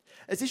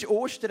Es ist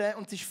Ostern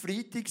und es war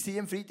Freitag.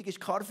 Am Freitag war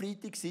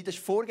Karfreitag. Das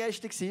war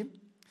vorgestern.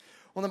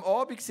 Und am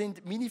Abend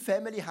sind meine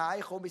Family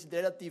heimgekommen. Wir waren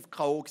relativ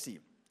K.O.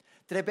 Die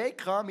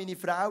Rebecca, meine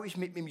Frau, ist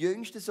mit meinem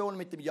jüngsten Sohn,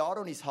 mit dem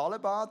Jaron, ins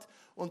Hallenbad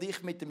und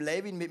ich mit dem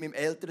Levin, mit meinem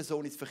älteren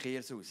Sohn, ins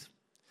Verkehrshaus.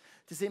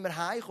 Dann sind wir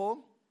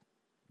heimgekommen,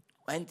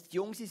 haben die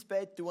Jungs ins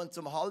Bett und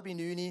um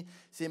 8:30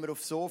 sind wir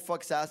auf dem Sofa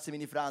gesessen,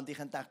 meine Frau und ich,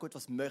 und dachten, gut,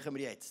 was machen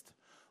wir jetzt?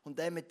 Und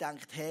dann haben wir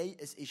gedacht, hey,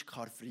 es ist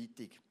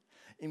Karfreitag.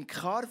 Im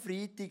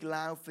Karfreitag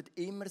laufen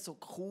immer so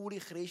coole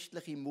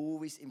christliche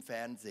Movies im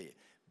Fernsehen.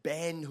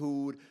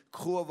 Ben-Hur,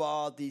 Quo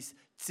Vadis,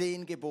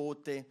 10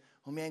 Gebote.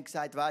 Und wir haben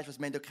gesagt, weisst du was,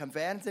 wir haben ja kein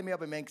Fernsehen mehr,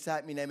 aber wir haben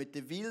gesagt, wir nehmen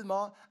den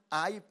Wilma,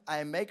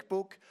 ein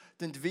MacBook,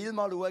 schauen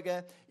Wilma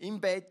im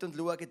Bett und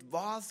schauen,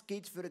 was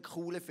gibt es für einen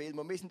coolen Film.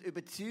 Und wir sind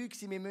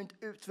überzeugt, wir müssen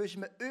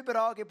zwischen einem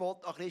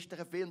Überangebot an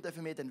christlichen Filmen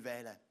dürfen wir dann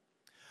wählen.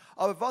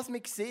 Aber was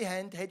wir gesehen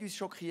haben, hat uns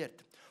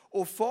schockiert.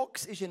 Auf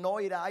Fox ist eine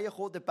neue Reihe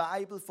gekommen, der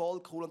Bible, voll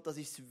cool, und das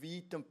war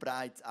weit und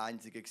breit das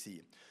Einzige.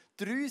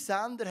 3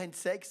 Sender haben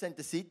Sex and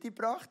the City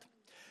gebracht,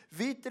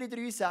 weitere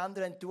 3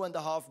 Sender haben Two and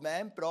a Half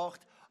Men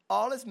gebracht.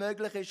 Alles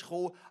Mögliche ist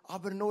gekommen,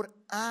 aber nur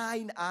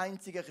ein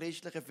einziger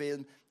christlicher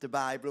Film, der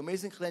Bible. Und wir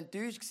waren ein bisschen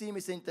enttäuscht.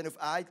 Wir sind dann auf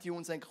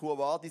iTunes und Quo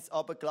Vadis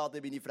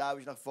runtergeladen. Meine Frau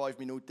ist nach 5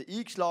 Minuten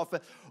eingeschlafen.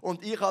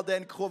 Und ich habe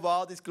dann Quo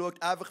Vadis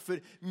geschaut, einfach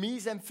für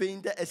mein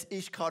Empfinden, es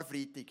ist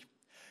Karfreitag.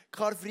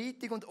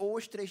 Karfreitag und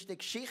Ostern ist die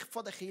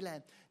Geschichte der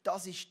Kirche.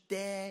 Das war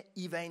der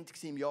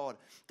Event im Jahr.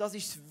 Das war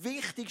das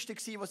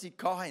Wichtigste, was sie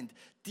hatten.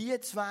 Diese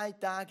 2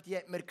 Tage, die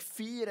hat man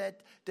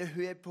gefeiert, den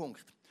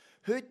Höhepunkt.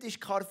 Heute ist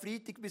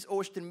Karfreitag bis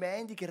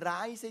Ostermontag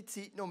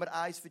Reisezeit Nummer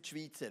 1 für die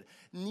Schweizer.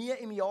 Nie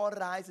im Jahr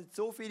reisen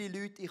so viele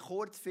Leute in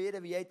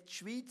Kurzferien wie jetzt. Die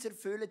Schweizer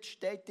füllen die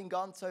Städte in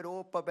ganz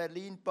Europa,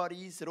 Berlin,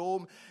 Paris,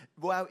 Rom,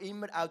 wo auch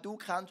immer. Auch du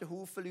kennst einen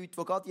Haufen Leute,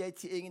 die gerade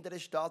jetzt in irgendeiner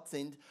Stadt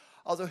sind.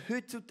 Also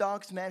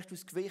heutzutage merkst du,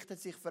 das Gewicht hat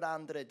sich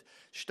verändert.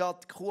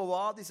 Statt Quo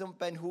Vadis und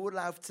Ben-Hur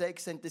läuft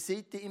Sex and the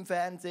City im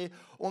Fernsehen.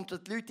 Und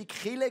die Leute in die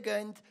Kirche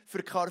gehen,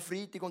 für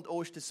Karfreitag und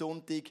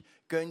Ostersonntag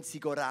gehen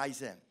sie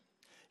reisen.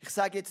 Ich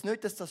sage jetzt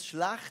nicht, dass das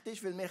schlecht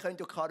ist, weil wir können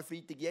ja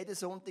Karfreitag jeden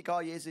Sonntag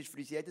haben. Jesus ist für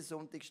uns jeden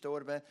Sonntag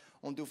gestorben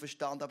und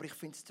auferstanden. Aber ich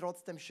finde es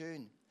trotzdem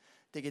schön,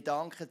 den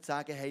Gedanken zu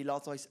sagen, hey,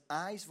 lass uns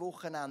ein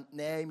Wochenende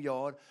nehmen im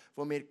Jahr,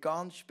 wo wir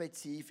ganz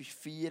spezifisch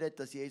feiern,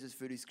 dass Jesus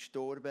für uns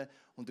gestorben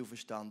und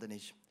auferstanden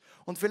ist.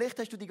 Und vielleicht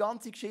hast du die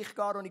ganze Geschichte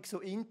gar noch nicht so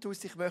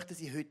intus. Ich möchte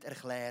sie heute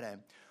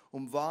erklären.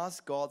 Um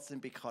was geht es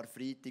denn bei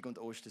Karfreitag und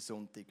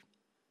Ostersonntag?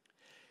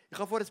 Ich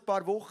habe vor ein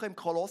paar Wochen im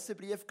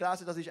Kolosserbrief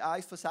gelesen, das ist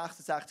eines von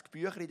 66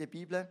 Büchern in der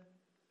Bibel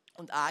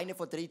und einer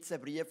von 13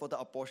 Briefen, die der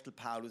Apostel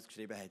Paulus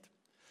geschrieben hat.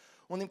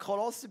 Und im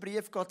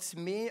Kolosserbrief geht es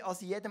mehr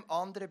als in jedem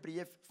anderen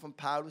Brief von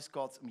Paulus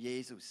geht es um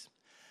Jesus.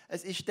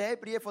 Es ist der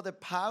Brief, wo der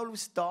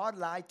Paulus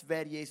darlegt,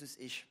 wer Jesus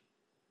ist.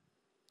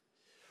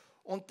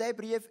 Und dieser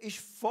Brief ist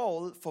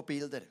voll von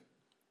Bildern.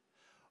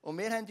 Und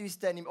wir haben uns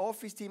dann im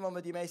Office-Team, wo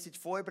wir die Message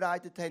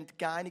vorbereitet haben,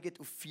 geeinigt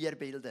auf 4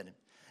 Bilder.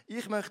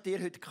 Ich möchte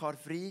dir heute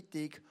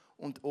Karfreitag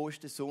und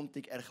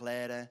Ostersonntag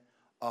erklären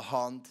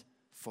anhand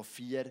von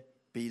 4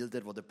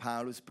 Bildern, die der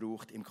Paulus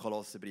braucht im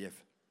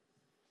Kolosserbrief.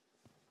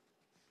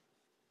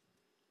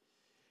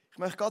 Ich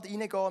möchte gerade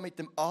reingehen mit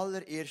dem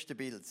allerersten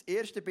Bild. Das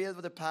erste Bild,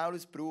 das der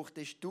Paulus braucht,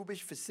 ist, du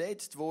bist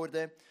versetzt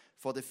worden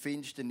von der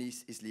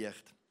Finsternis ins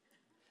Licht.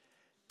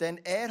 Denn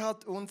er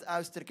hat uns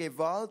aus der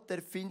Gewalt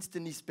der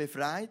Finsternis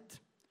befreit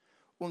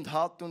und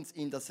hat uns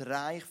in das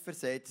Reich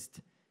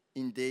versetzt,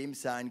 in dem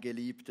sein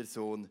geliebter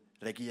Sohn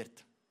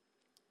regiert.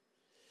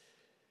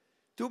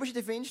 Du bist in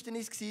der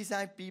Finsternis gewesen,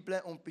 sagt die Bibel,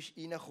 und bist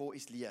reingekommen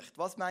ins Licht.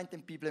 Was meint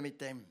denn die Bibel mit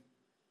dem?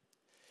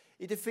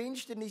 In der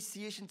Finsternis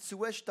ist ein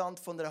Zustand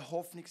von einer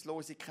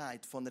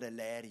Hoffnungslosigkeit, von einer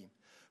Leere.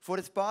 Vor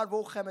ein paar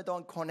Wochen haben wir hier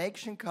eine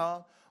Connection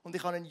gehabt und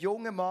ich habe einen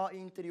jungen Mann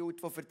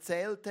interviewt, der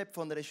erzählt hat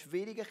von einer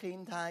schwierigen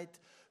Kindheit,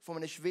 von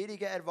einem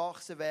schwierigen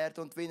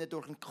Erwachsenwerden und wie er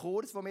durch einen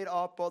Kurs, den wir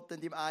angeboten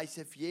haben, im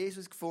ICF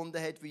Jesus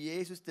gefunden hat, wie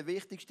Jesus der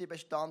wichtigste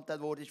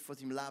Bestandteil wurde von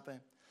seinem Leben.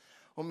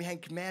 Und wir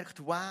haben gemerkt,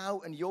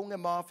 wow, ein junger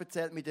Mann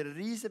erzählt mit einer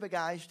riesen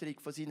Begeisterung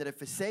von seiner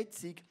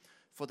Versetzung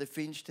von der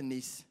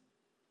Finsternis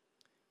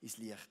ins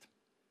Licht.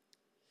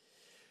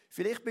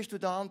 Vielleicht bist du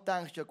da und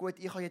denkst, ja gut,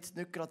 ich habe jetzt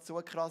nicht gerade so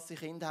eine krasse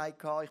Kindheit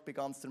gehabt, ich bin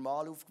ganz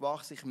normal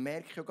aufgewachsen, ich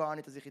merke ja gar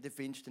nicht, dass ich in der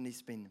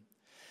Finsternis bin.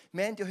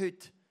 Wir haben ja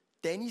heute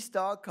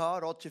Tennistag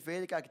gehabt, Roger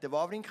Federer gegen den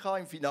Wawrinka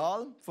im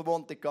Finale von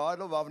Monte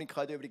Carlo.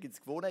 Wawrinka hat übrigens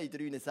gewonnen in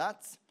 3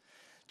 Sätzen.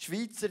 Die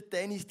Schweizer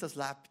Tennis, das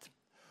lebt.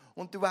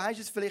 Und du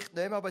weisst es vielleicht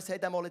nicht mehr, aber es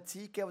hat auch mal eine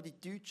Zeit gegeben, wo die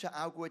Deutschen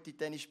auch gute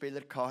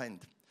Tennisspieler hatten.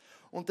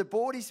 Und der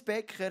Boris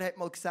Becker hat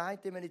mal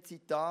gesagt in einem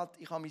Zitat,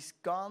 ich habe mein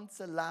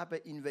ganzes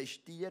Leben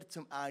investiert,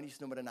 um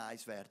Nummer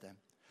 1 zu werden.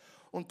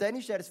 Und dann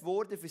ist er es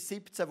geworden für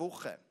 17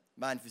 Wochen. Ich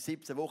meine, für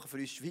 17 Wochen für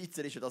uns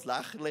Schweizer ist ja das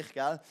lächerlich,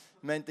 gell?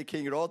 Wir haben den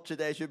King Roger,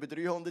 der ist über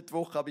 300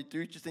 Wochen, aber die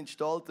Deutschen sind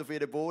stolz auf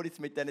ihren Boris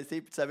mit diesen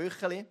 17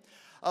 Wochen.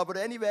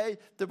 Aber anyway,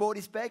 der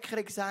Boris Becker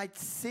hat gesagt,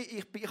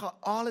 ich habe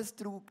alles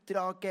daran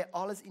gegeben,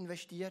 alles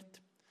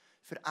investiert,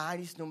 für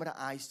Nummer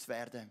 1 zu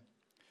werden.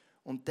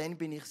 Und dann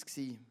bin ich es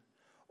gewesen.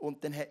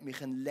 Und dann hat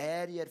mich eine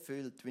Leere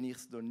erfüllt, wie ich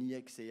es noch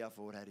nie gesehen habe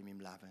vorher in meinem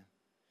Leben.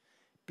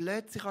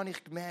 Plötzlich habe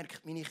ich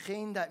gemerkt, meine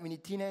Kindheit,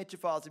 meine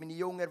Teenagerphase, meine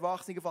junge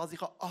Erwachsenenphase,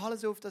 ich habe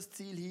alles auf das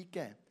Ziel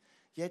hingegeben.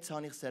 Jetzt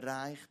habe ich es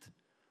erreicht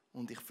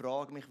und ich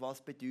frage mich,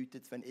 was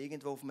bedeutet es, wenn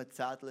irgendwo auf einem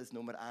Zettel es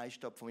Nummer 1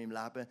 steht von meinem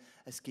Leben,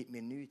 es gibt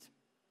mir nichts.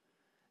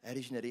 Er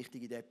ist in eine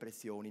richtige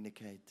Depression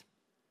hineingekommen.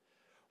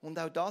 Und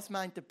auch das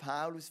meint der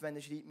Paulus, wenn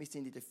er schreibt, wir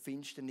sind in der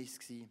Finsternis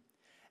gewesen.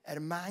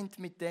 Er meint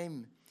mit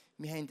dem,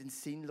 wir haben eine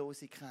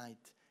Sinnlosigkeit,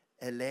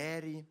 eine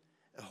Leere,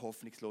 eine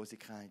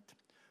Hoffnungslosigkeit.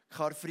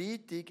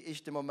 Karfreitag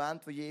ist der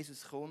Moment, wo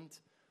Jesus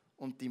kommt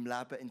und deinem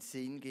Leben einen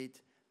Sinn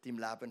gibt, deinem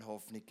Leben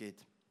Hoffnung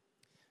gibt.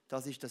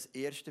 Das ist das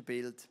erste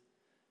Bild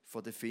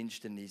von der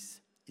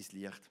Finsternis ins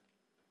Licht.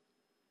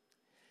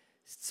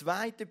 Das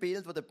zweite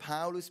Bild, das der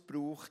Paulus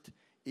braucht,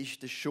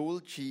 ist, der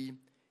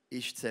Schuldschein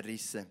ist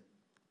zerrissen.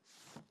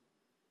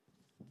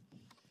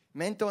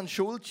 Wir haben hier einen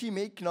Schuldschein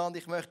mitgenommen und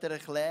ich möchte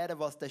erklären,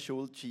 was der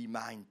Schuldschein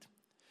meint.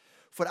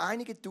 Vor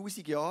einigen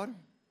 1000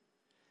 Jahren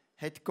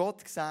hat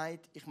Gott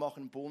gesagt, ich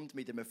mache einen Bund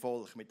mit dem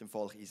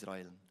Volk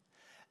Israel.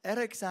 Er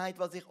hat gesagt,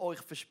 was ich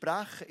euch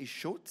verspreche, ist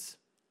Schutz,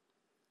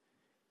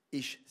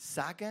 ist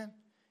Segen,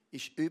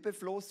 ist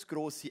Überfluss,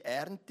 grosse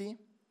Ernte,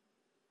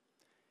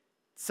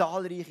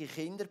 zahlreiche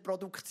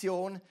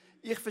Kinderproduktion.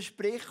 Ich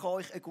verspreche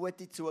euch eine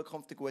gute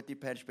Zukunft, eine gute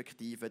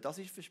Perspektive. Das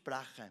ist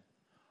Versprechen.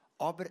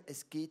 Aber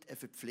es gibt eine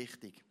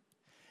Verpflichtung.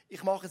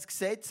 Ich mache ein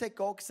Gesetz, hat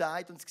Gott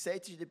gesagt, und das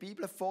Gesetz ist in der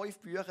Bibel 5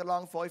 Bücher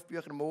lang, 5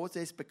 Bücher Mose.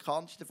 Das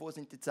bekannteste davon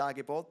sind die 10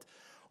 Gebote.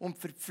 Und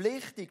die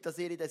Verpflichtung, dass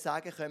ihr in den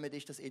Segen kommt,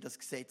 ist, dass ihr das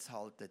Gesetz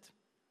haltet.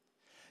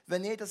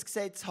 Wenn ihr das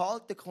Gesetz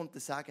haltet, kommt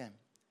der Segen.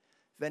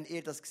 Wenn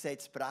ihr das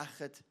Gesetz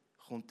brecht,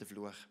 kommt der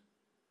Fluch.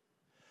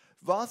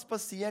 Was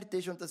passiert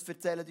ist, und das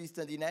erzählen uns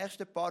dann die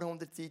nächsten paar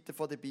hundert Seiten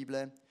der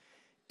Bibel,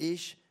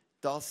 ist,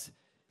 dass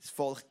das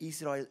Volk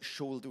Israel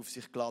Schuld auf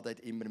sich geladen hat,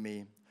 immer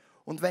mehr.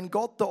 Und wenn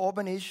Gott da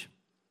oben ist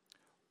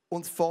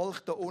und das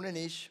Volk da unten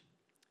ist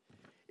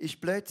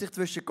plötzlich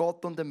zwischen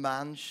Gott und dem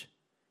Mensch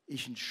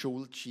ein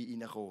Schuldschein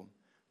hineingekommen.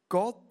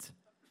 Gott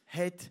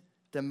hat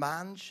den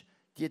Mensch,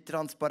 die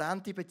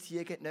transparente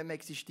Beziehung hat nicht mehr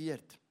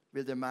existiert,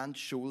 weil der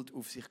Mensch Schuld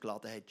auf sich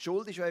geladen hat.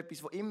 Schuld ist ja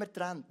etwas, das immer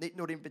trennt, nicht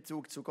nur in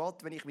Bezug zu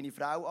Gott. Wenn ich meine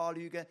Frau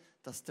anlüge,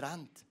 das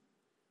trennt.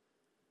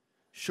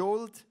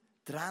 Schuld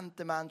trennt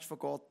den Mensch von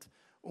Gott.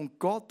 Und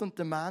Gott und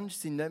der Mensch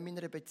sind nicht mehr in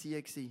einer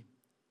Beziehung gewesen.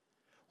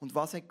 Und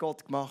was hat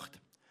Gott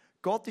gemacht?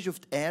 Gott ist auf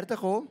die Erde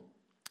gekommen,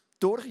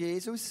 durch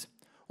Jesus,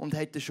 und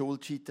hat den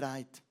Schuldschein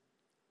getragen.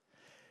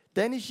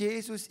 Dann ist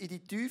Jesus in die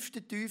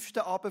tiefsten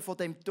Abend von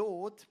dem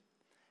Tod,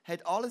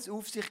 hat alles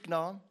auf sich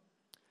genommen,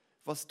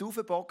 was du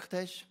verbockt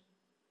hast,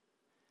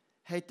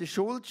 hat den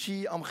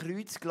Schuldschein am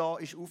Kreuz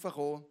gelassen, ist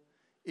raufgekommen,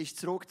 ist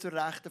zurück zur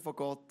Rechten von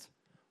Gott.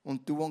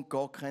 Und du und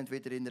Gott könnt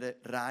wieder in einer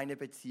reinen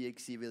Beziehung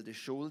sein, weil der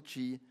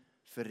Schuldschein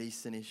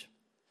verrissen ist.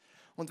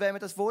 Und wenn wir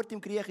das Wort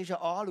im Griechischen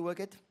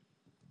anschauen,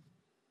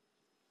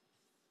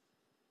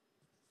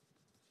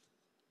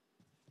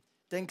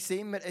 dann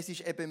sehen wir, es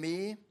ist eben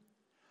mehr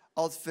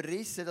als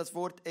verrissen. Das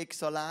Wort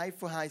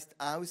exaleifo heisst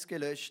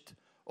ausgelöscht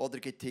oder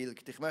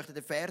getilgt. Ich möchte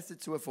den Vers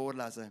dazu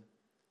vorlesen.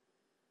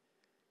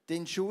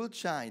 Den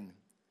Schuldschein,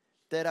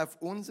 der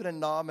auf unseren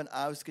Namen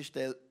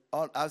ausgestellt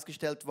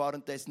war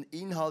und dessen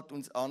Inhalt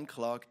uns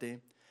anklagte,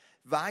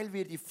 weil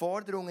wir die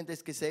Forderungen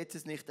des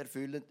Gesetzes nicht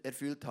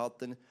erfüllt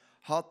hatten,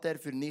 hat er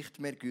für nicht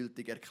mehr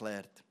gültig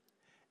erklärt.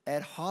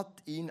 Er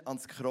hat ihn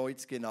ans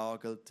Kreuz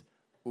genagelt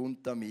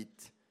und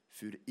damit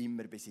für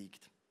immer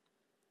besiegt.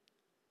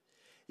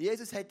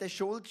 Jesus hat den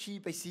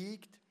Schuldschein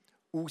besiegt,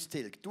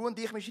 austilgt. Du und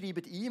ich, wir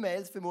schreiben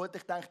E-Mails,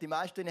 vermutlich denke die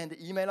meisten haben eine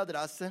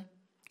E-Mail-Adresse.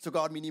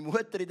 Sogar meine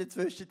Mutter in der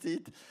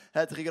Zwischenzeit.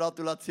 Herzliche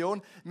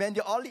Gratulation. Wir haben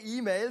ja alle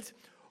E-Mails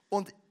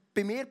und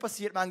bei mir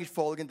passiert manchmal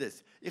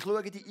Folgendes. Ich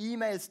schaue die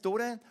E-Mails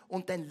durch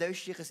und dann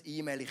lösche ich ein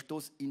E-Mail. Ich tue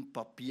es in den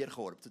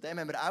Papierkorb. Zudem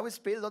haben wir auch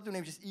ein Bild. Du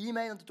nimmst ein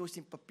E-Mail und du tust es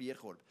in den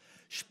Papierkorb.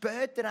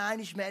 Später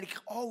merke ich,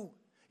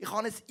 ich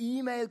habe ein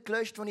E-Mail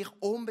gelöscht, das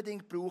ich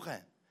unbedingt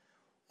brauche.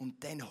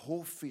 Und dann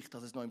hoffe ich,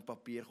 dass es noch im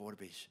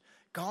Papierkorb ist.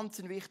 Ganz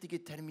ein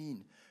wichtiger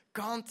Termin.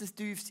 Ganz ein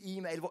tiefes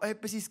E-Mail, wo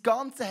etwas ins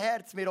ganze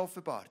Herz mir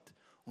offenbart.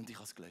 Und ich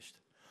habe es gelöscht.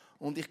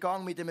 Und ich gehe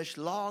mit einem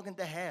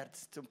schlagenden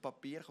Herz zum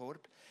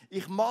Papierkorb.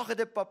 Ich mache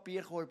den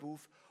Papierkorb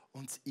auf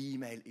und das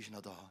E-Mail ist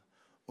noch da.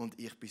 Und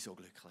ich bin so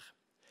glücklich.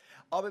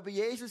 Aber bei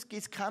Jesus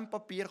gibt es keinen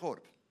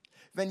Papierkorb.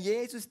 Wenn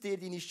Jesus dir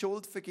deine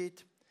Schuld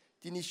vergibt,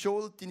 deinen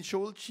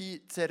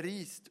Schuldschein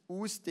zerreißt,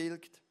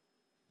 austilgt,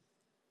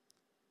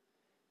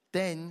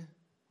 dann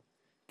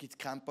gibt es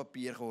keinen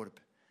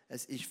Papierkorb.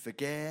 Es ist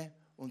vergeben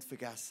und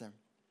vergessen.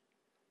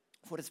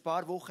 Vor ein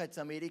paar Wochen hat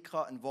in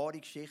Amerika eine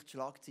wahre Geschichte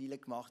Schlagzeilen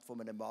gemacht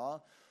von einem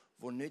Mann,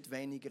 der nicht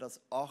weniger als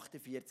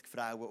 48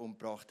 Frauen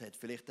umgebracht hat.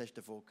 Vielleicht hast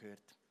du davon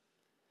gehört.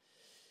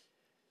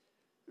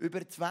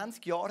 Über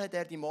 20 Jahre hat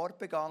er die Mord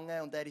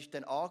begangen und er ist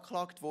dann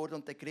angeklagt worden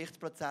und der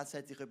Gerichtsprozess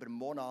hat sich über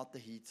Monate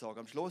hingezogen.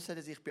 Am Schluss hat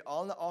er sich bei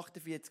allen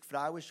 48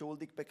 Frauen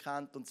schuldig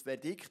bekannt und das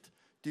Verdikt,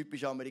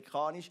 typisch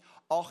amerikanisch,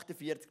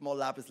 48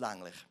 Mal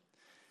lebenslänglich.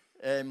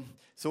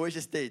 So ist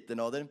es dort,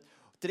 oder?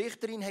 Die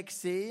Richterin hat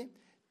gesehen,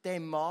 der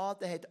Mann,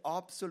 der hat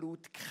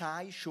absolut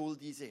keine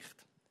Schuldeinsicht.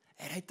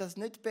 Er hat das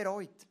nicht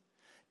bereut.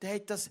 Der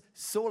hat das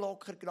so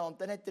locker genommen.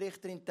 Dann hat die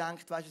Richterin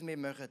gedacht, weisst du, was wir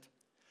machen?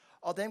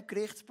 An diesem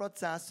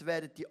Gerichtsprozess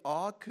werden die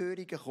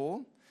Angehörigen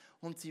kommen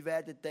und sie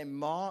werden dem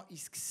Mann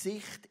ins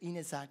Gesicht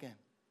sagen,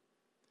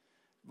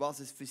 was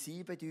es für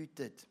sie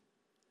bedeutet,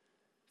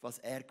 was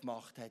er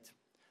gemacht hat.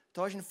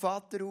 Da ist ein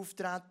Vater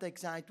aufgetreten und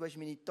gesagt, du hast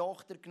meine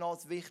Tochter genommen,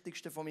 das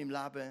Wichtigste von meinem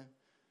Leben.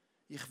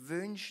 Ich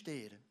wünsche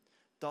dir,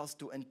 dass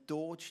du einen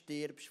Tod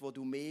stirbst, wo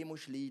du mehr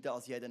musst leiden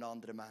als jeder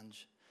andere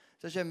Mensch.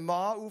 Da ist ein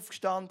Mann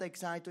aufgestanden und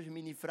gesagt, du hast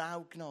meine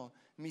Frau genommen,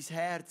 mein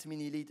Herz,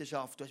 meine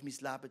Leidenschaft, du hast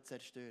mein Leben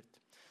zerstört.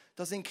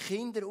 Da sind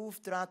Kinder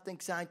aufgetreten und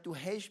gesagt, du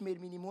hast mir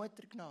meine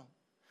Mutter genommen.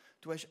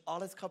 Du hast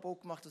alles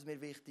kaputt gemacht, was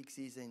mir wichtig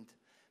war.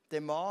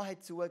 Der Mann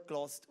hat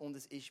zugelassen und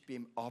es ist bei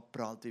ihm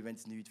abgeprallt, wie wenn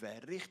es nichts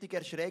wäre. Richtig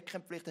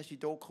erschreckend, vielleicht hast du die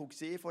Doku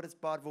gesehen vor ein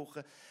paar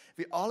Wochen,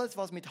 wie alles,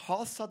 was mit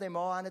Hass an den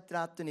Mann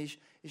herangetreten ist,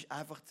 ist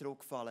einfach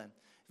zurückgefallen.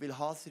 Weil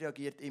Hass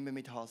reagiert immer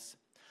mit Hass.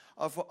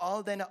 Aber von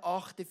all diesen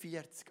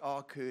 48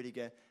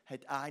 Angehörigen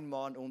hat ein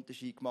Mann einen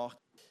Unterschied gemacht.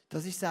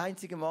 Das ist das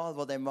einzige Mal,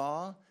 wo der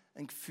Mann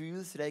eine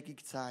Gefühlsregung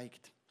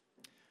zeigt.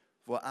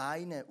 Wo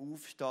einer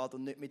aufsteht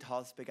und nicht mit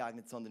Hass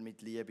begegnet, sondern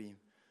mit Liebe.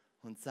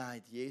 Und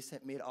sagt, Jesus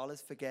hat mir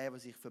alles vergeben,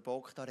 was ich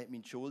verbockt habe, hat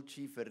meinen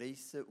Schuldschein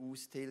verrissen,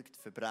 ausgetilgt,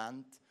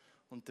 verbrannt.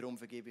 Und darum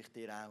vergebe ich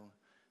dir auch.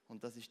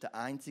 Und das ist der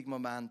einzige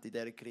Moment in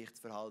dieser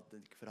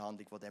Gerichtsverhandlung,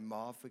 wo der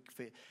Mann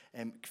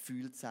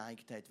Gefühl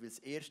gezeigt hat. Weil das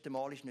erste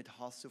Mal ist nicht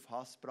Hass auf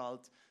Hass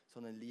prallt,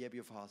 sondern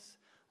Liebe auf Hass.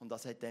 Und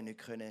das hat er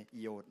nicht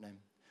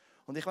einordnen.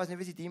 Und ich weiß nicht,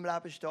 wie es in deinem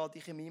Leben steht.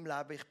 Ich in meinem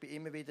Leben, ich bin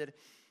immer wieder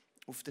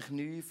auf den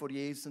Knien vor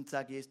Jesus und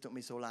sage, Jesus, tut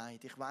mir so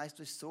leid. Ich weiss,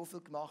 du hast so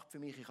viel gemacht für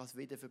mich, ich habe es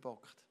wieder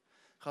verbockt.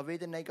 Ich habe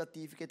wieder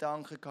negative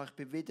Gedanken gehabt,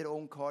 ich war wieder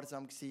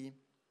ungehorsam gewesen.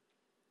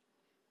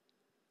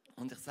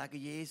 Und ich sage,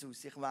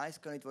 Jesus, ich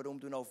weiss gar nicht, warum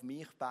du noch auf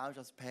mich baust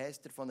als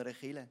Pastor von einer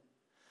Kirche.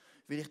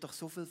 Weil ich doch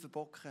so viel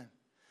verbocke.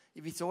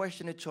 Wieso hast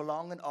du nicht schon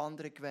lange einen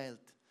anderen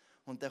gewählt?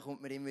 Und dann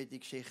kommt mir immer die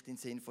Geschichte in den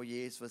Sinn von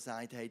Jesus, der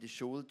sagt, hey, der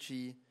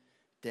Schuldschein,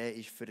 der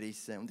ist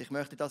verrissen. Und ich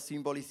möchte das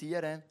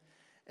symbolisieren.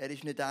 Er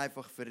ist nicht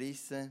einfach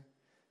verrissen,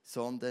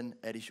 sondern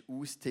er ist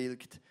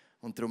ausgetilgt.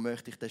 Und darum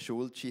möchte ich den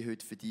Schuldschein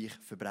heute für dich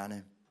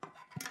verbrennen.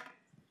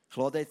 Ich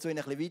lasse jetzt so ein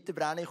bisschen weiter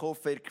brennen. Ich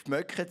hoffe, ihr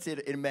schmeckt es,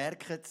 ihr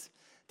merkt es.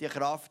 Die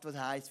Kraft, was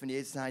heisst, wenn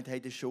Jesus sagt, hey,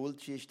 der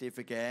Schuldschein ist dir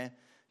vergeben,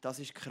 das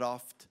ist die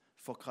Kraft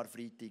von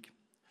Karfreitag.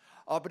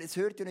 Aber es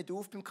hört ja nicht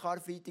auf beim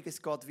Karfreitag,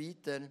 es geht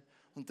weiter.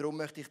 Und darum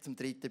möchte ich zum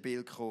dritten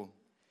Bild kommen.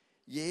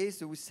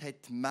 Jesus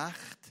hat die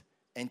Macht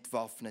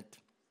entwaffnet.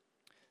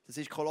 Das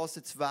ist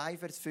Kolosser 2,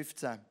 Vers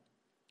 15.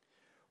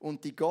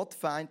 Und die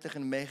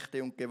gottfeindlichen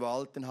Mächte und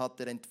Gewalten hat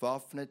er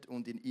entwaffnet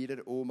und in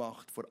ihrer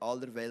Ohnmacht vor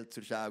aller Welt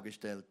zur Schau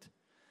gestellt.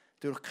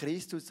 Durch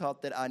Christus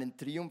hat er einen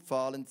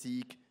triumphalen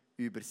Sieg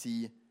über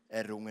sie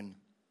errungen.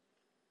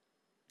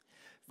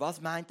 Was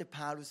meinte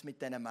Paulus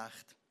mit dieser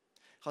Macht?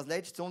 Ich habe es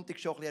letzten Sonntag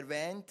schon ein bisschen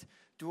erwähnt.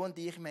 Du und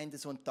ich, wir haben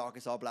so einen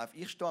Tagesablauf.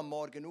 Ich stehe am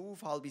Morgen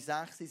auf,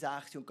 5:30,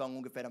 6 und gehe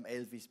ungefähr um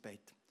 11 ins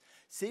Bett.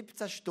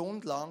 17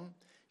 Stunden lang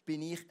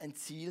bin ich ein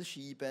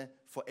Zielscheibe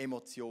von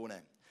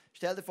Emotionen.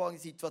 Stell dir vor, eine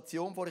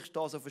Situation, wo ich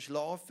stehe so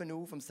verschlafen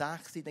auf, um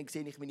 6 Uhr, dann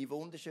sehe ich meine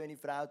wunderschöne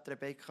Frau,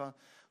 Rebecca,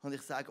 und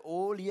ich sage,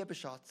 oh, lieber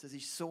Schatz, es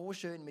ist so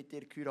schön, mit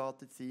dir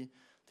geheiratet zu sein.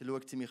 Dann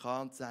schaut sie mich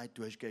an und sagt,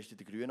 du hast gestern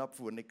den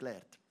Grünabfuhr nicht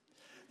gelernt.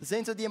 Das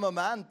sind so die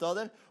Momente,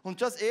 oder? Und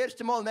schon das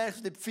erste Mal merkst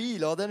du den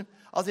Pfeil, oder?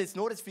 Also jetzt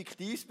nur ein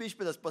fiktives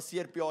Beispiel, das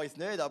passiert bei uns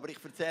nicht, aber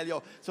ich erzähle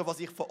ja so, was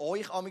ich von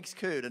euch amigs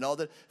höre,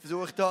 oder?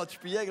 Versuche da zu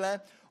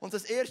spiegeln. Und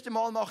das erste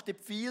Mal macht der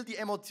Pfeil die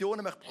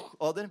Emotionen,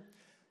 oder?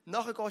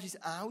 Nachher gehst du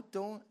ins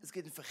Auto, es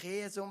gibt einen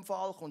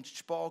Verkehrsunfall, kommst zu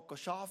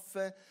spät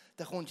arbeiten,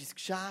 dann kommst du ins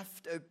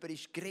Geschäft, jemand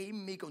ist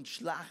grimmig und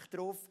schlecht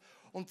drauf.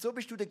 Und so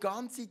bist du den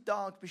ganzen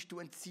Tag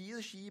ein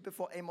Zielscheibe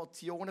von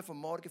Emotionen, von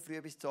morgen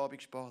früh bis zum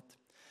Abend spät.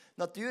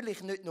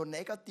 Natürlich nicht nur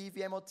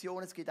negative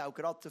Emotionen, es gibt auch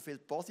gerade so viele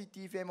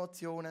positive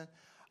Emotionen,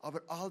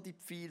 aber all die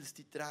Pfeile,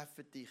 die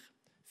treffen dich.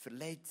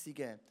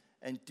 Verletzungen,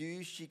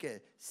 Enttäuschungen,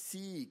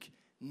 Sieg,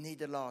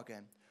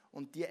 Niederlagen.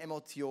 Und diese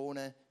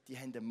Emotionen, die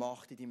haben eine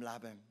Macht in deinem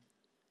Leben.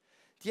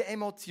 Die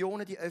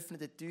Emotionen, die öffnen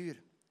die Tür.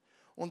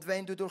 Und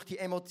wenn du durch die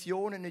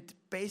Emotionen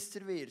nicht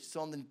besser wirst,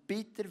 sondern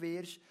bitter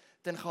wirst,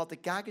 dann kann der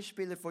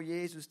Gegenspieler von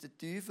Jesus, der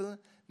Teufel,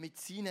 mit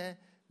seiner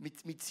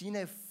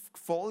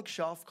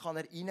Gefolgschaft kann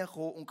er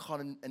reinkommen und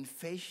kann eine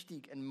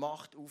Festung, eine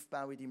Macht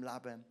aufbauen in deinem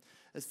Leben.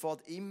 Es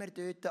fängt immer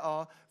dort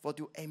an, wo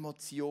du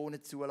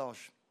Emotionen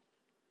zulässt.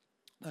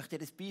 Ich möchte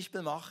dir ein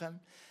Beispiel machen.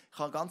 Ich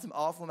habe ganz am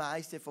Anfang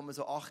meistens, als wir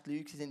so 8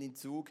 Leute sind im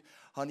Zug,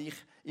 habe ich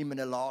in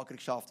einem Lager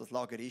geschafft als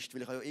Lagerist,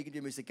 weil ich ja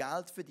irgendwie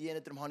Geld verdienen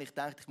musste. Darum habe ich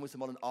gedacht, ich muss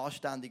mal einen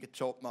anständigen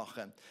Job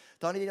machen.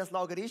 Dann habe ich als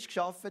Lagerist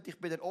geschafft.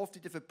 Ich war dann oft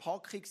in der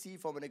Verpackung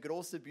von einem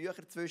grossen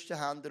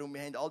Bücherzwischenhändler und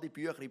wir haben all die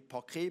Bücher in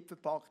Pakete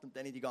verpackt und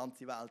dann in die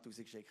ganze Welt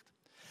rausgeschickt.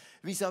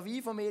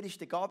 Vis-à-vis von mir war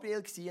der Gabriel,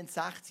 ein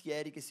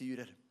 60-jähriger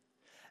Syrer.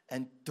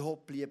 Ein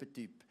top-lieber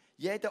Typ.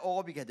 Jeden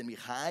Abend hat er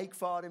mich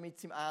heimgefahren mit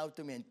seinem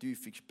Auto. Wir hatten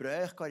tiefe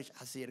Gespräche. Er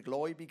war auch sehr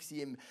gläubig.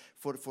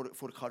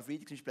 Vor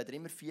Karfreitag zum Beispiel hat er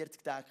immer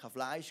 40 Tage kein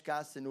Fleisch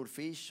gegessen, nur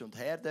Fisch und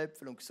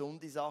Herdöpfel und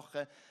gesunde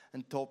Sachen.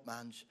 Ein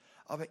Top-Mensch.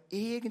 Aber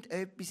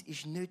irgendetwas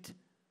war nicht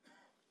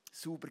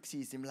sauber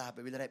in seinem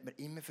Leben, weil er hat mir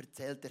immer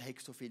erzählt, er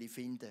hätte so viele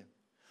Finden.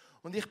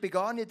 Und ich bin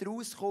gar nicht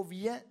rausgekommen,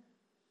 wie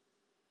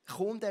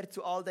kommt er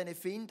zu all diesen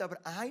Finden.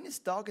 Aber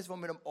eines Tages, als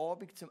wir am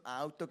Abend zum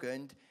Auto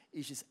gehen,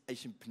 ist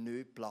ein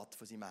Pneu platt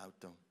von seinem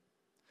Auto.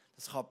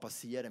 Das kann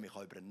passieren. Man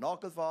kann über einen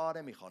Nagel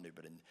fahren, man kann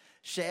über eine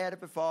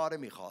Scherbe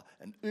fahren, man kann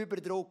einen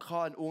Überdruck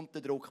haben, einen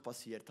Unterdruck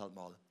passiert halt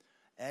mal.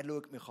 Er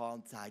schaut mich an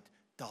und sagt,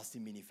 das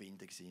waren meine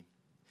Finden.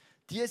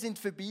 Die sind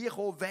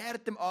vorbeigekommen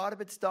während dem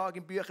Arbeitstag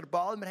im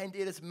Bücherball. Wir haben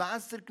ihr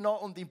Messer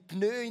genommen und in die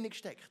Pneu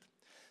hineingesteckt.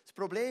 Das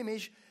Problem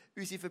ist,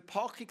 unsere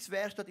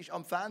Verpackungswerkstatt war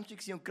am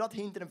Fenster und gerade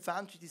hinter dem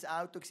Fenster war das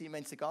Auto. Wir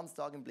haben es den ganzen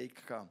Tag im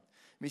Blick gehabt.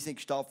 Wir sind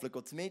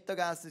gestaffelt zum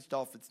Mittagessen,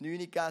 gestaffelt zum 9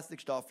 gegessen,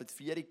 gestaffelt zum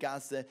 4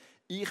 gegessen.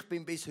 Ich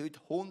bin bis heute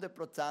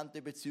 100%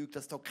 überzeugt,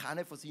 dass da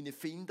keiner von seinen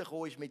Finden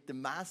gekommen ist mit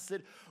dem Messer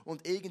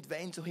und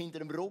irgendwann so hinter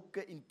dem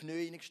Rücken in die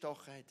Pneu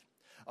hineingestochen hat.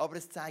 Aber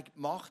es zeigt die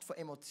Macht von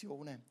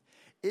Emotionen.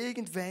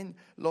 Irgendwann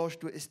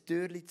lässt du ein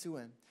Türchen zu.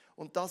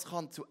 Und das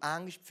kann zu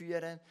Angst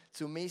führen,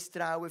 zu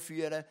Misstrauen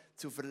führen,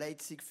 zu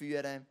Verletzung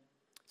führen,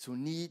 zu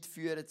Neid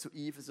führen, zu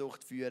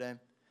Eifersucht führen,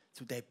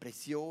 zu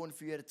Depression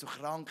führen, zu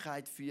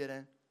Krankheit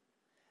führen.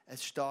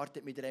 Es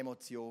startet mit einer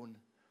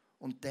Emotion.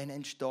 Und dann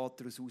entsteht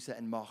daraus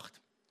eine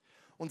Macht.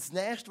 Und das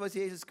Nächste, was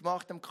Jesus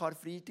gemacht hat am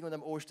Karfreitag und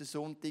am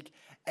Ostersonntag,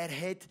 er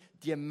hat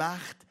die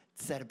Macht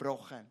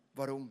zerbrochen.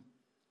 Warum?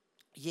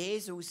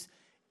 Jesus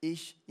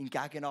ist in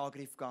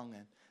Gegenangriff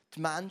gegangen. Die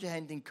Menschen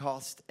haben ihn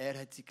gehasst, er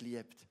hat sie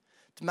geliebt.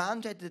 Die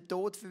Menschen haben den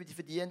Tod für sie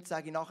verdient,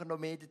 sage ich nachher noch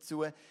mehr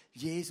dazu.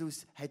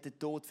 Jesus hat den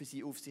Tod für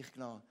sie auf sich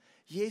genommen.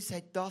 Jesus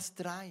hat das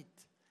getragen.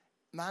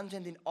 Die Menschen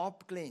haben ihn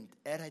abgelehnt,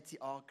 er hat sie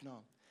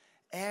angenommen.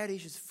 Er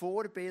ist ein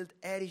Vorbild,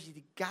 er ist in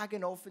die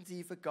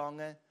Gegenoffensive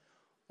gegangen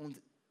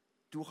und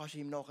du kannst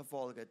ihm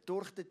nachfolgen.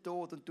 Durch den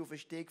Tod und du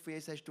Verstehung von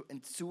Jesus hast du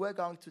einen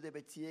Zugang zu der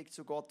Beziehung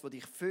zu Gott, der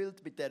dich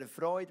füllt mit dieser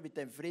Freude, mit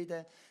dem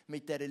Frieden,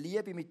 mit dieser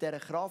Liebe, mit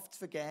dieser Kraft zu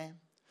vergeben.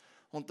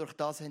 Und durch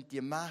das haben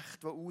die Mächte,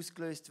 die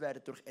ausgelöst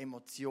werden durch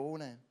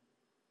Emotionen,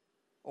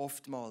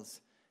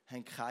 oftmals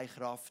haben keine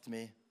Kraft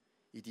mehr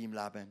in deinem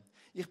Leben.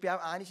 Ich bin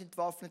auch einmal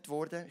entwaffnet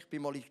worden. Ich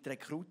bin mal in der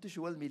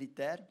Rekrutenschule,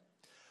 Militär.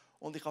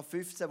 Und ich habe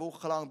 15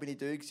 Wochen lang bin ich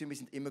da gewesen, wir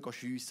sind immer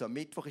schiessen. Am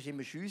Mittwoch war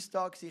immer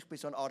Schiesstag, ich war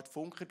so eine Art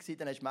Funker,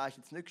 dann hast du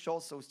meistens nicht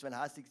geschossen, außer wenn du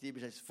hässlich warst,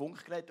 hast du das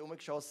Funkgerät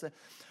umgeschossen.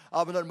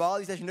 Aber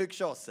normalerweise hast du nicht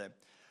geschossen.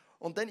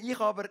 Und dann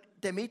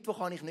den Mittwoch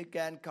habe ich nicht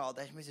gerne gehabt,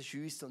 da musste ich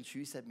schiessen und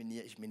schiessen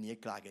ist mir nie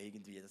gelegen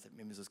irgendwie. Das hat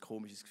mir immer so ein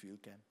komisches Gefühl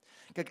gegeben.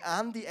 Gegen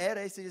Ende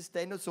RS war es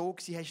dann noch so,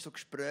 hast du so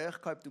Gespräche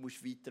gehabt, ob du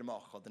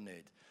weitermachen musst oder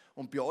nicht.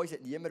 Und bei uns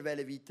hat niemand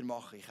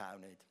weitermachen, ich auch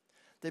nicht.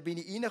 Dann bin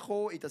ich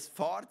reingekommen in das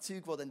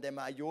Fahrzeug, das dann dem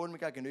Major mir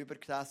gegenüber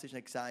gesessen ist und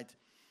hat gesagt,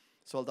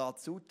 Soldat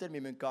Suter, wir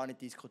müssen gar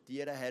nicht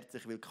diskutieren,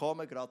 herzlich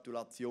willkommen,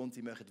 Gratulation,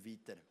 Sie machen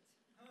weiter.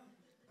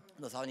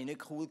 Das habe ich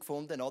nicht cool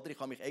gefunden, oder? Ich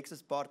habe mich extra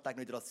ein paar Tage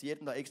nicht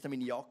rasiert und habe extra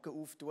meine Jacke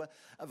aufgetan,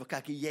 einfach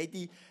gegen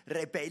jede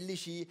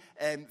rebellische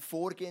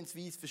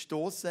Vorgehensweise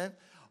verstoßen.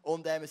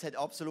 Und es hat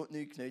absolut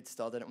nichts genützt,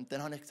 oder? Und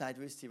dann habe ich gesagt,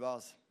 wisst ihr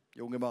was,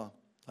 junger Mann,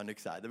 habe ich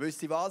gesagt.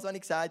 Wisst ihr was, habe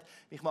ich gesagt,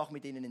 ich mache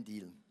mit Ihnen einen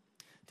Deal.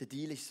 Der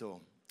Deal ist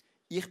so.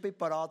 Ich bin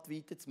bereit,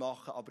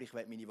 weiterzumachen, aber ich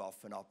will meine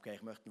Waffen abgeben.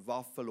 Ich möchte einen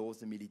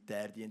waffenlosen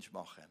Militärdienst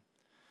machen.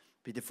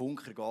 Bei den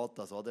Funker geht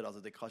das, oder? Also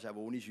da kannst du auch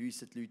ohne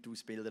Schiessen die Leute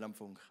ausbilden am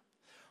Funk.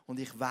 Und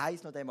ich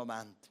weiss noch den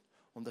Moment,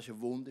 und das war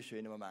ein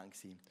wunderschöner Moment,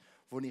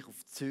 wo ich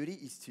auf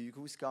Zürich ins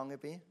Zeughaus gegangen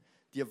bin.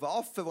 Die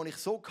Waffen, die ich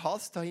so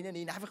gehasst habe,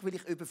 einfach weil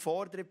ich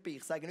überfordert bin.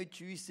 Ich sage nicht,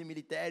 Schiessen,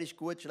 Militär ist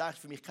gut, schlecht,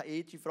 für mich keine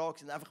ethische Frage, es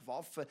sind einfach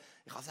Waffen.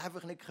 Ich kann es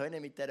einfach nicht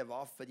können mit dieser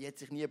Waffe. Die hat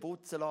sich nie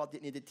putzen lassen, die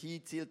hat nicht dorthin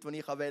gezielt, wo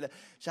ich wollte.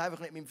 Das war einfach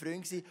nicht mein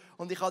Freund.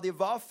 Und ich hatte die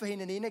Waffe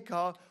hinten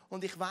rein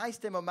und ich weiss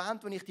den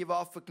Moment, wo ich die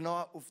Waffe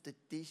genau auf den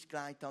Tisch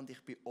gelegt habe und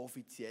ich bin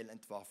offiziell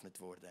entwaffnet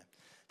worden.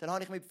 Dann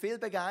habe ich mit viel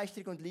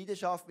Begeisterung und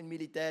Leidenschaft meinen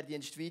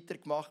Militärdienst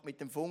weitergemacht mit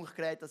dem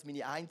Funkgerät als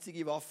meine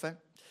einzige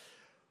Waffe.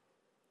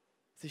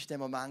 Das war der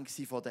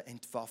Moment der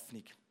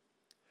Entwaffnung.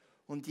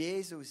 Und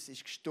Jesus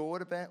ist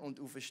gestorben und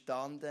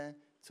auferstanden,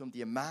 um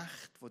die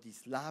Macht, die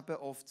dein Leben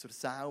oft zur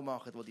Sau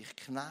macht, die dich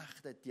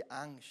knechtet, die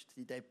Angst,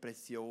 die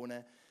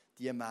Depressionen,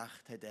 diese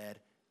Macht hat er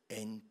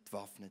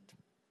entwaffnet.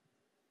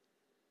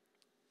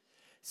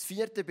 Das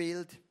 4.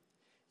 Bild,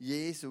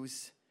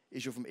 Jesus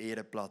ist auf dem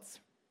Ehrenplatz.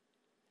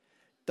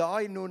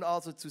 Da ihr nun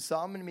also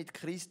zusammen mit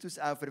Christus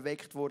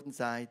auferweckt worden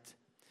seid,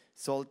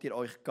 sollt ihr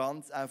euch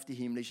ganz auf die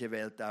himmlische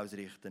Welt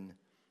ausrichten,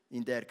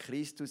 in der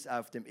Christus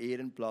auf dem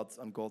Ehrenplatz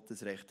an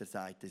Gottes rechter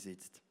Seite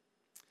sitzt.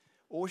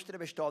 Ostern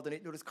besteht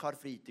nicht nur aus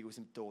Karfreitag, aus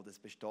dem Tod, es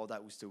besteht auch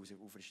aus der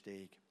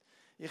Auferstehung.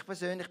 Ich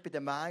persönlich bin der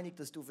Meinung,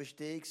 dass die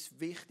Auferstehung das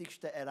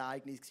wichtigste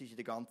Ereignis war in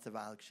der ganzen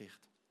Weltgeschichte.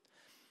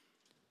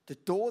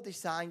 Der Tod war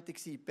das eine,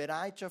 die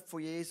Bereitschaft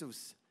von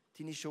Jesus,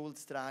 deine Schuld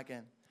zu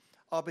tragen.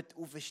 Aber die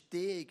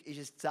Auferstehung war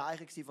ein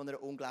Zeichen von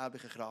einer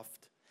unglaublichen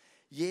Kraft.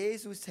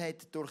 Jesus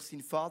hat durch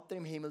seinen Vater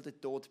im Himmel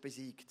den Tod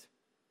besiegt.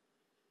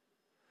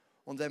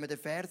 Und wenn wir den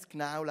Vers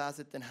genau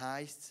lesen, dann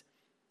heisst es,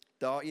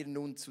 da ihr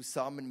nun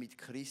zusammen mit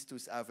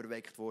Christus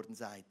auferweckt worden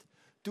seid.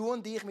 Du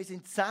und ich, wir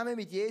sind zusammen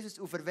mit Jesus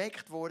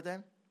auferweckt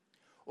worden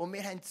und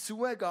wir haben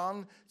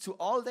Zugang zu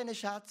all diesen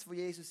Schätzen, die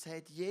Jesus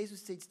hat.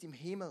 Jesus sitzt im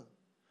Himmel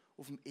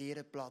auf dem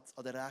Ehrenplatz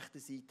an der rechten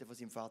Seite von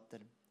seinem Vater.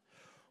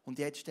 Und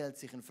jetzt stellt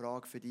sich eine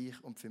Frage für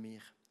dich und für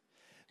mich.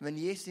 Wenn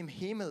Jesus im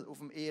Himmel auf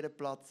dem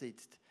Ehrenplatz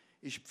sitzt,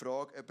 ist die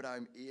Frage, ob er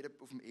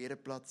auch auf dem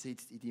Ehrenplatz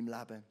sitzt in deinem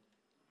Leben.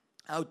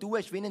 Auch du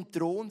hast wie einen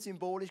Thron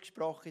symbolisch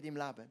gesprochen in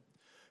deinem Leben.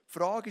 Die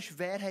Frage ist,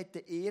 wer hat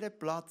den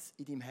Ehrenplatz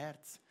in deinem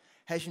Herz?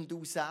 Hast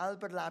du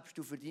selber, lebst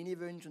du für deine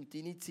Wünsche und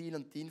deine Ziele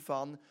und deinen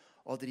Fun?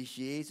 Oder ist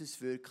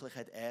Jesus wirklich,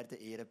 hat er den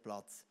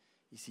Ehrenplatz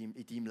in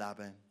deinem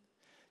Leben?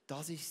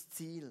 Das ist das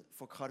Ziel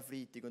von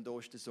Karfreitag und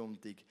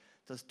Ostersonntag,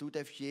 dass du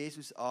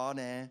Jesus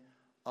annehmen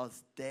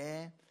als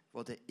der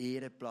den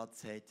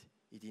Ehrenplatz hat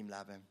in deinem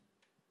Leben.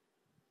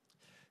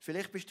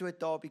 Vielleicht bist du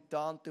heute Abend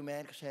da und du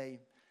merkst,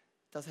 hey,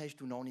 das hast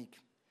du noch nicht.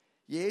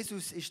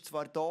 Jesus ist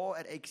zwar da,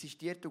 er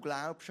existiert, du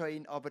glaubst an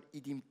ihn, aber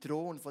in deinem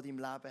Thron von deinem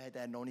Leben hat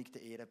er noch nicht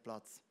den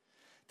Ehrenplatz.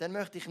 Dann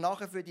möchte ich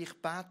nachher für dich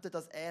beten,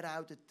 dass er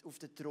auch auf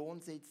dem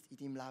Thron sitzt in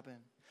deinem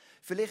Leben.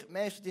 Vielleicht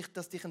merkst du,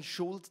 dass dich eine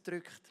Schuld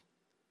drückt.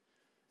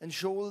 Eine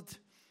Schuld,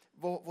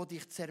 die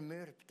dich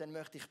zermürbt. Dann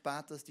möchte ich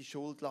beten, dass die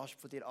Schuldlast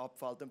von dir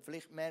abfällt. Und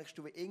vielleicht merkst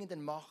du, wie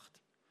irgendeine Macht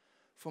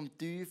vom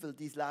Teufel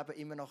dein Leben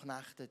immer noch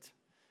knechtet.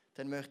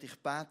 Dann möchte ich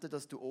beten,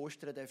 dass du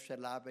Ostern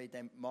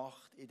erleben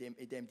darfst,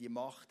 in dem die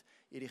Macht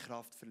ihre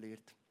Kraft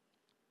verliert.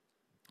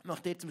 Ich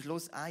möchte dir zum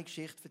Schluss eine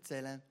Geschichte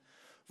erzählen,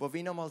 die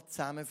wie nochmal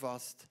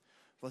zusammenfasst,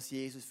 was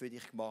Jesus für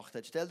dich gemacht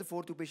hat. Stell dir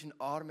vor, du bist ein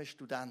armer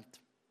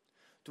Student.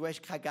 Du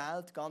hast kein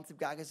Geld, ganz im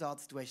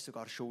Gegensatz, du hast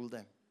sogar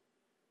Schulden.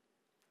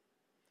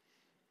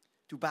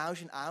 Du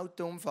baust einen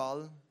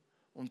Autounfall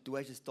und du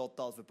hast es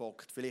total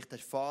verbockt. Vielleicht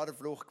hast du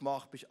Fahrerflucht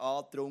gemacht, bist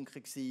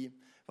angetrunken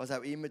gewesen, was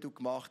auch immer du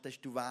gemacht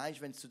hast. Du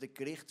weisst, wenn es zu der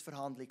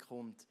Gerichtsverhandlung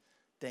kommt,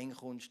 dann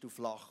kommst du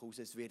flach raus.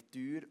 Es wird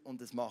teuer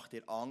und es macht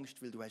dir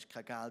Angst, weil du hast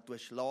kein Geld, du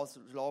hast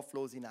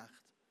schlaflose Nächte.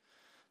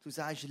 Du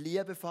sagst,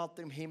 lieber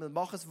Vater im Himmel,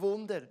 mach ein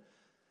Wunder.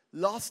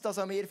 Lass das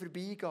an mir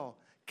vorbeigehen.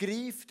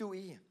 Greif du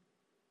ein.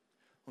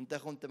 Und dann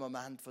kommt der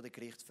Moment der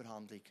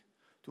Gerichtsverhandlung.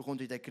 Du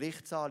kommst in den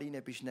Gerichtssaal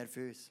rein, bist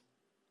nervös.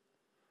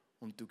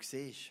 Und du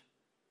siehst,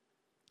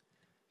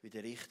 wie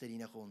der Richter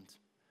reinkommt.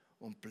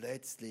 Und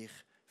plötzlich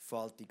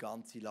fällt die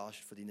ganze Last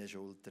von deinen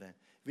Schultern.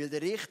 Weil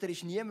der Richter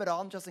ist niemand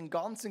anderes als ein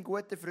ganz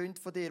guter Freund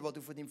von dir, den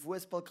du von deinem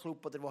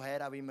Fußballclub oder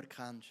woher auch immer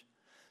kennst.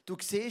 Du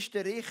siehst,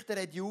 der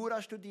Richter hat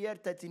Jura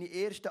studiert, hat seine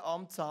ersten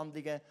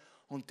Amtshandlungen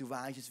und du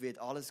weißt, es wird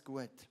alles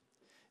gut.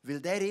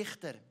 Weil der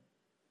Richter,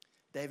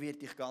 der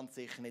wird dich ganz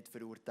sicher nicht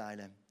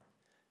verurteilen.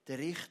 Der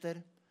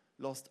Richter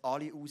lässt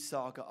alle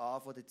Aussagen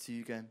an von den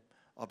Zeugen,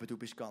 aber du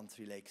bist ganz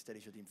relaxed, er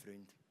ist ja dein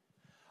Freund.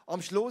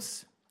 Am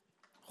Schluss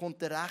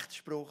kommt der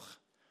Rechtsspruch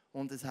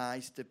und es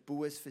heisst, der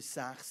Buß für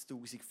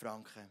 6'000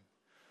 Franken.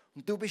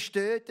 Und du bist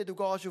dort, du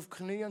gehst auf die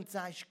Knie und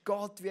sagst,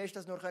 Gott, wie hast du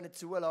das nur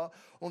zulassen?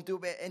 Und du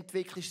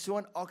entwickelst so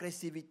eine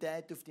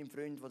Aggressivität auf deinen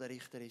Freund, der der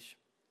Richter ist.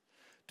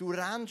 Du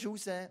rennst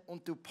raus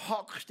und du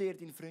packst dir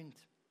deinen Freund.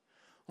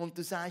 Und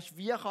du sagst,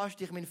 wie kannst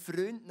du dich meinen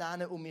Freund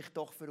nennen und mich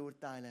doch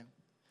verurteilen?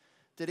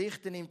 Der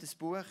Richter nimmt das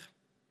Buch.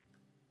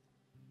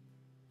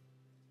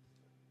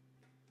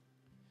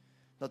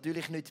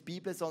 Natürlich nicht die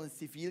Bibel, sondern das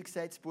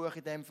Zivilgesetzbuch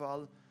in diesem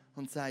Fall.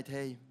 Und sagt,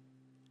 hey,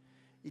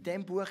 in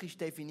diesem Buch ist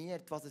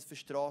definiert, was es für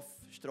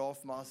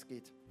Strafmaß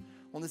gibt.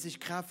 Und es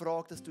ist keine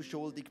Frage, dass du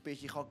schuldig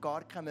bist. Ich habe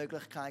gar keine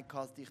Möglichkeit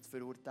gehabt, dich zu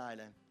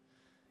verurteilen.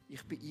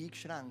 Ich bin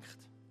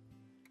eingeschränkt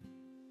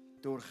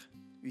durch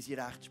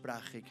unsere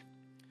Rechtsprechung.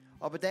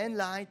 Aber dann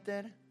legt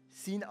er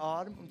seinen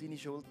Arm um deine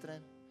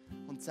Schultern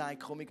und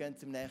sagt, komm, wir gehen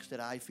zum nächsten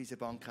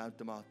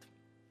Raiffeisen-Bankautomat.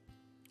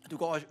 Du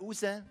gehst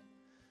raus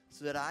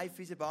zu der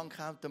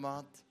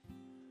Raiffeisen-Bankautomat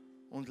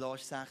und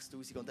lässt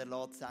 6'000 und er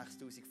lässt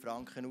 6'000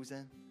 Franken raus.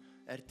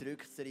 Er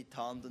drückt es dir in die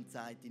Hand und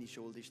sagt, deine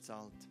Schuld ist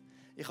gezahlt.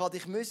 Ich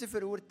musste dich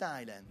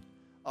verurteilen,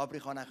 aber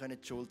ich konnte auch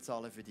die Schuld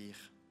zahlen für dich.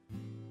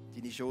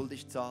 Deine Schuld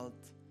ist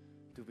gezahlt,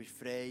 du bist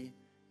frei,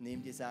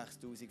 nimm die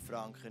 6'000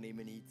 Franken, nimm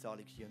eine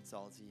Einzahlung und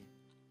zahl sie.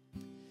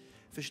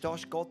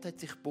 Verstehst du, Gott hat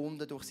sich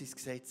gebunden durch sein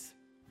Gesetz.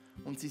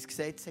 Und sein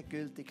Gesetz hat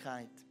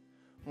Gültigkeit.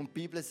 Und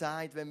die Bibel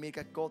sagt, wenn wir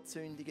gegen Gott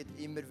sündigen,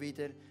 immer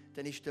wieder,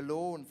 dann ist der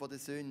Lohn der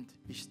Sünde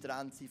das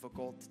Trennsein von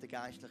Gott, der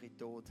geistliche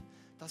Tod.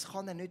 Das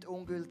kann er nicht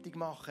ungültig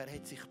machen. Er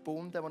hat sich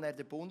gebunden, als er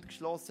den Bund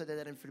geschlossen hat, hat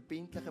er einen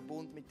verbindlichen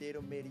Bund mit dir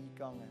und mir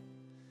eingegangen.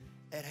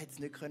 Er hat es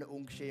nicht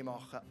ungeschehen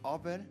machen,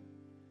 aber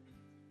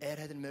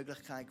er hat eine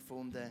Möglichkeit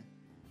gefunden,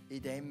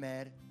 indem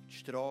er die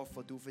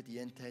Strafe, die du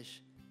verdient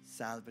hast,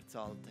 selber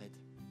gezahlt hat.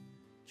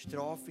 Die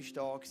Strafe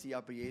war da,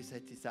 aber Jesus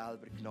hat sie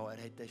selber genommen.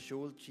 Er hat den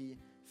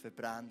Schuldschein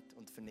verbrannt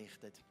und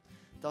vernichtet.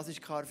 Das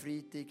ist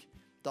Karfreitag,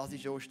 das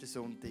ist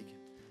Ostersonntag.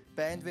 Die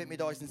Band wird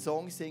mit uns einen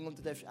Song singen und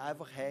du darfst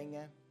einfach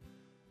hängen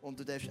und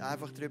du darfst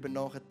einfach darüber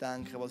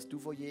nachdenken, was du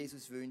von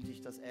Jesus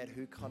wünschst, dass er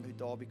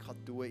heute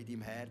Abend tun in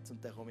deinem Herz.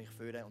 Und dann komme ich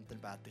vor und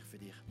dann bete ich für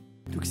dich.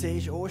 Du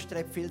siehst, Ostern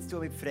hat viel zu tun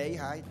mit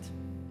Freiheit.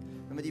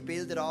 wenn wir die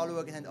Bilder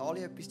anschauen, haben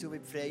alle etwas zu tun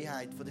mit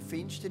Freiheit. Von der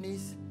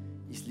Finsternis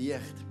ins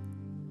Licht.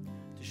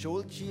 Der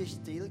Schuldschein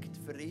ist tilgt,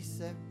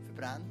 verrissen,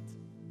 verbrannt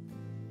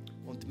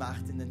und die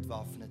Mächte sind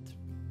entwaffnet.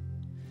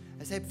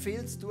 Es hat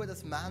viel zu tun,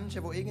 dass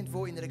Menschen, die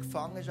irgendwo in einer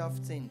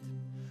Gefangenschaft sind,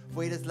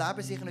 wo ihr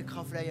Leben sich nicht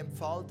frei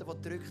entfalten kann,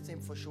 die gedrückt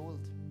sind von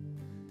Schuld,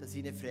 dass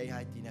sie in eine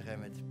Freiheit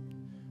hineinkommen.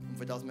 Und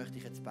für das möchte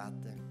ich jetzt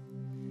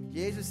beten.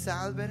 Jesus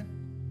selber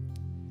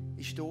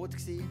war tot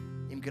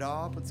im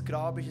Grab und das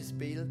Grab ist ein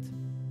Bild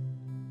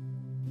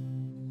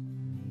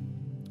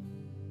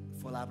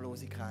von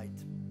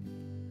Leblosigkeit.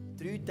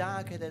 3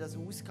 Tage hat er das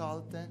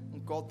ausgehalten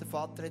und Gott, der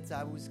Vater, hat es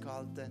auch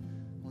ausgehalten.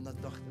 Und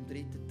nach dem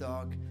 3.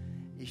 Tag war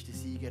der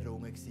Sieg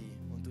errungen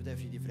und du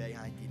darfst in die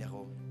Freiheit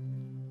hineinkommen.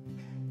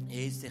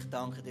 Jesus, ich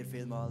danke dir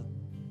vielmals,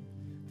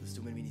 dass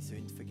du mir meine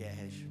Sünden vergeben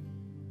hast.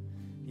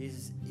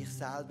 Jesus, ich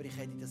selber, ich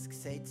hätte das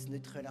Gesetz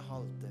nicht halten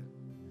können.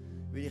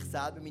 Weil ich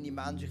selber meine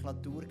menschliche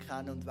Natur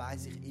kenne und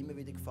weiss, ich immer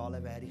wieder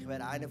gefallen wäre. Ich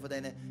wäre einer von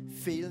diesen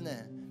vielen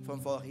vom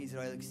Volk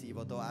Israel gewesen,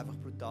 der da einfach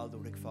brutal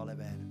durchgefallen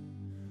wäre.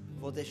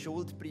 Wo der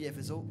Schuldbrief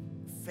so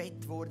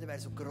fett geworden wäre,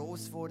 so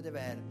gross geworden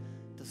wäre,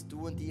 dass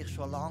du und ich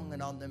schon lange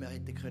einander nicht mehr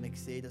hätten können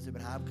sehen, dass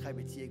überhaupt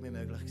keine Beziehung mehr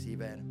möglich gewesen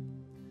wäre.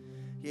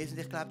 Jesus,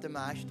 ich glaube, den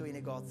meisten von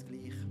ihnen geht es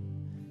gleich.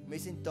 Wir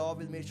sind da,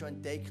 weil wir schon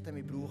entdeckt haben,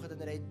 wir brauchen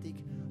eine Rettung,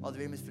 oder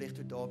weil wir es vielleicht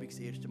heute Abend das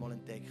erste Mal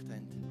entdeckt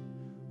haben.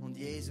 Und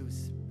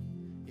Jesus,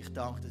 ich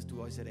danke, dass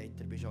du unser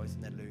Retter bist,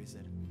 unser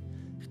Erlöser.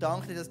 Ich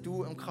danke dir, dass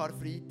du am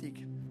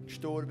Karfreitag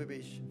gestorben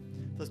bist,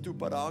 dass du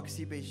parat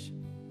bist,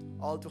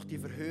 all durch die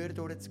Verhöre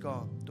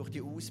durchzugehen, durch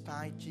die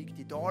Auspeitschung,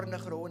 die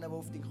Dornenkrone, die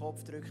auf deinen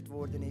Kopf gedrückt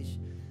worden ist,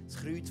 das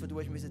Kreuz, das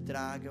du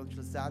tragen musst und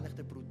schlussendlich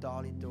der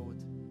brutale Tod.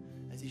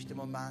 Es war der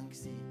Moment,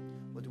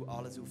 wo du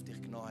alles auf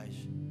dich genommen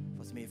hast,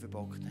 was wir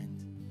verbockt haben.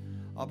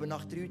 Aber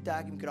nach 3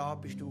 Tagen im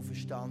Grab bist du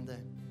verstanden.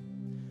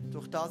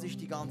 Durch das ist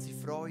die ganze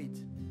Freude,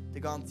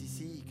 der ganze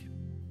Sieg,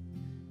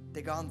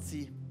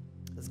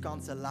 das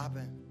ganze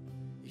Leben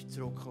ist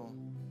zurückgekommen.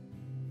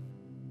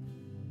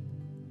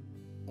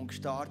 Und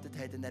gestartet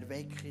hat eine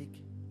Erweckung,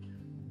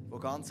 die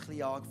ganz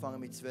klein angefangen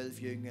mit 12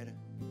 Jüngern,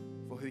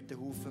 wo heute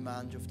Haufen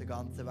Menschen auf der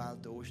ganzen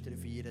Welt Ostern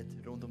feiern,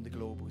 rund um den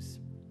Globus.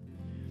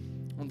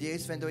 Und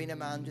Jesus, wenn da innen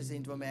Menschen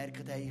sind, die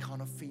merken, hey, ich habe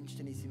noch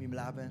Finsternis in meinem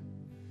Leben,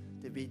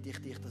 dann bitte ich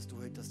dich, dass du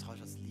heute das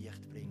kannst ans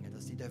Licht bringen kannst,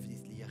 dass sie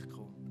ins Licht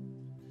kommen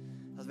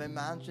dürfen. Also wenn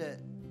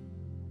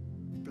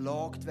Menschen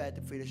plagt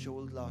werden für ihre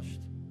Schuldlast,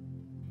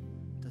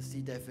 dass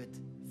sie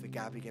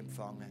Vergebung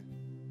empfangen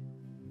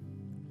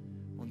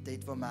dürfen. Und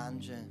dort, wo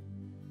Menschen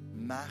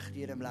Mächte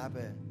in ihrem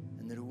Leben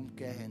einen Raum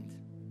gegeben haben,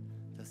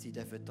 dass sie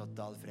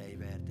total frei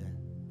werden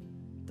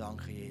dürfen.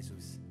 Danke,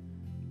 Jesus,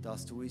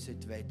 dass du uns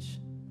heute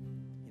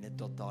in eine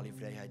totale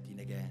Freiheit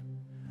hineingeben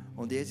willst.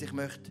 Und Jesus, ich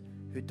möchte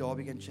heute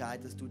Abend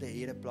entscheiden, dass du den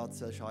Ehrenplatz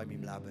sollst haben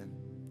in meinem Leben.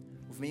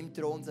 Auf meinem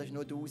Thron sollst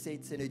nur du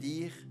sitzen, nicht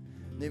ich,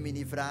 nicht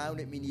meine Frau,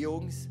 nicht meine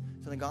Jungs,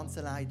 sondern ganz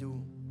allein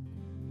du.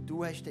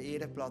 Du hast den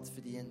Ehrenplatz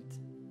verdient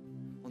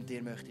und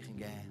dir möchte ich ihn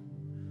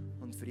geben.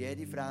 Und für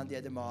jede Frau und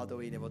jeden Mann hier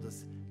drin, der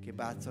das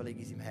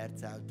Gebetsanliegen in seinem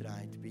Herzen auch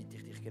trägt, bitte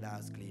ich dich genau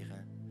das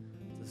Gleiche,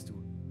 dass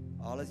du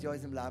alles in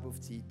unserem Leben auf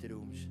die Seite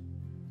räumst,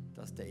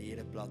 dass der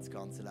Ehrenplatz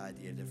ganz allein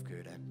dir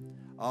gehören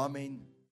darf. Amen.